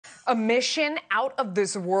A mission out of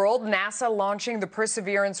this world. NASA launching the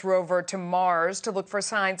Perseverance rover to Mars to look for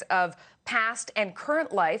signs of past and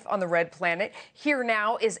current life on the red planet. Here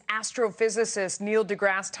now is astrophysicist Neil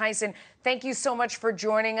deGrasse Tyson. Thank you so much for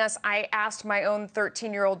joining us. I asked my own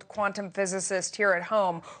 13-year-old quantum physicist here at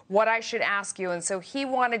home what I should ask you, and so he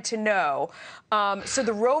wanted to know. So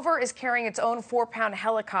the rover is carrying its own 4-pound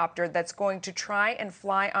helicopter that's going to try and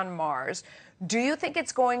fly on Mars. Do you think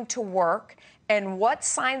it's going to work? And what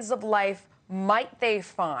signs of life might they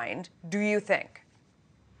find, do you think?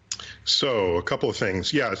 So, a couple of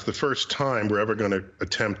things. Yeah, it's the first time we're ever going to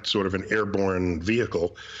attempt sort of an airborne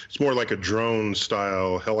vehicle. It's more like a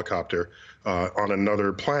drone-style helicopter on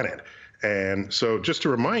another planet. And so, just to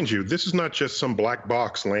remind you, this is not just some black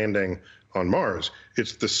box landing on Mars.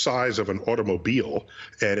 It's the size of an automobile,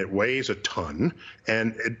 and it weighs a ton,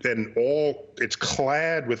 and it's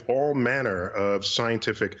clad with all manner of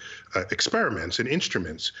scientific experiments and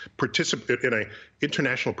instruments in an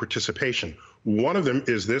international participation. One of them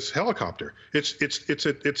is this helicopter. It's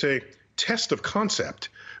a test of concept.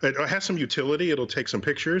 It has some utility. It'll take some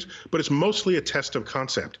pictures, but it's mostly a test of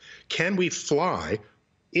concept. Can we fly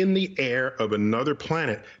in the air of another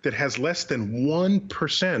planet that has less than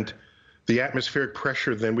 1% the atmospheric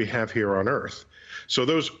pressure than we have here on Earth? So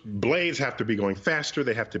those blades have to be going faster,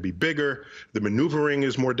 they have to be bigger, the maneuvering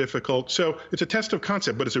is more difficult. So it's a test of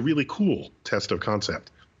concept, but it's a really cool test of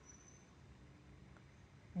concept.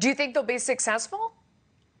 Do you think they'll be successful?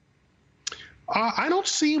 I don't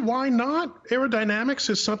see why not. Aerodynamics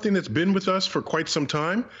is something that's been with us for quite some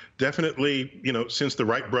time. Definitely, since the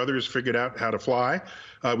Wright brothers figured out how to fly.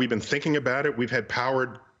 We've been thinking about it. We've had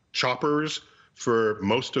powered choppers for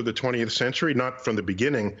most of the 20th century, not from the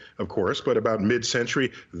beginning, of course, but about mid-century,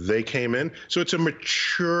 they came in. So it's a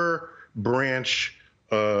mature branch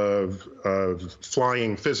of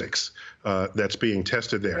flying physics that's being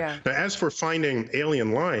tested there. Yeah. Now, as for finding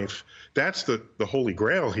alien life, that's the holy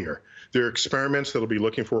grail here. There are experiments that'll be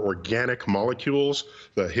looking for organic molecules,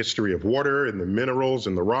 the history of water and the minerals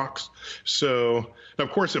and the rocks. So,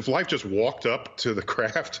 of course, if life just walked up to the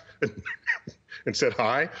craft and said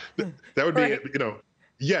hi, that would be, right.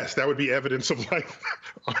 Yes, that would be evidence of life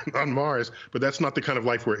on Mars, but that's not the kind of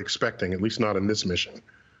life we're expecting, at least not in this mission.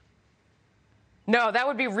 No, that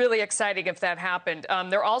would be really exciting if that happened.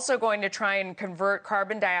 They're also going to try and convert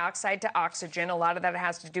carbon dioxide to oxygen. A lot of that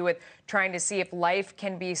has to do with trying to see if life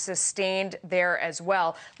can be sustained there as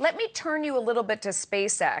well. Let me turn you a little bit to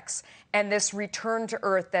SpaceX and this return to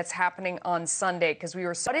Earth that's happening on Sunday, because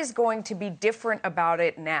what is going to be different about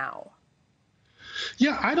it now?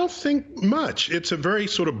 Yeah, I don't think much. It's a very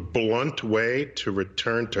sort of blunt way to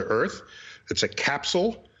return to Earth. It's a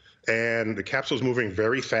capsule, and the capsule is moving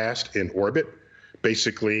very fast in orbit,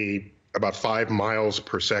 basically about 5 miles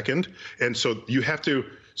per second. And so you have to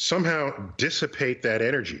somehow dissipate that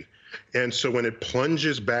energy. And so when it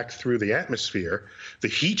plunges back through the atmosphere, the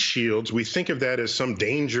heat shields, we think of that as some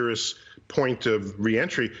dangerous point of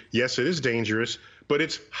reentry. Yes, it is dangerous, but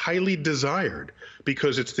it's highly desired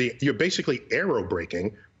because you're basically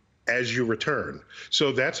aerobraking as you return.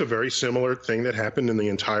 So that's a very similar thing that happened in the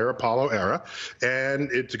entire Apollo era.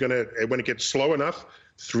 And it's when it gets slow enough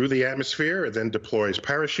through the atmosphere, it then deploys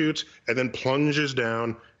parachutes and then plunges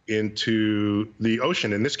down into the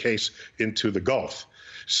ocean, in this case, into the Gulf.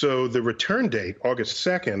 So the return date, August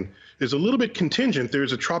 2nd, is a little bit contingent.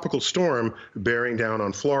 There's a tropical storm bearing down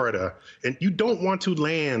on Florida, and you don't want to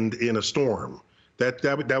land in a storm.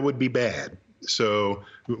 That would be bad. So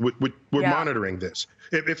we're monitoring this.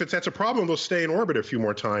 If that's a problem, they'll stay in orbit a few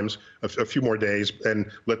more times, a few more days,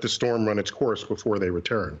 and let the storm run its course before they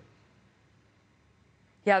return.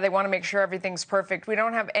 Yeah, they want to make sure everything's perfect. We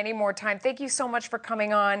don't have any more time. Thank you so much for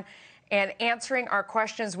coming on and answering our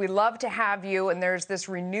questions. We love to have you, and there's this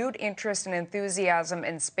renewed interest and enthusiasm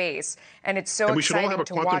in space, and it's so exciting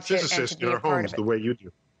to watch it and to be a part of it. The way you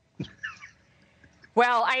do.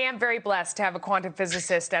 Well, I am very blessed to have a quantum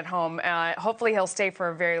physicist at home. Hopefully he'll stay for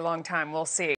a very long time. We'll see.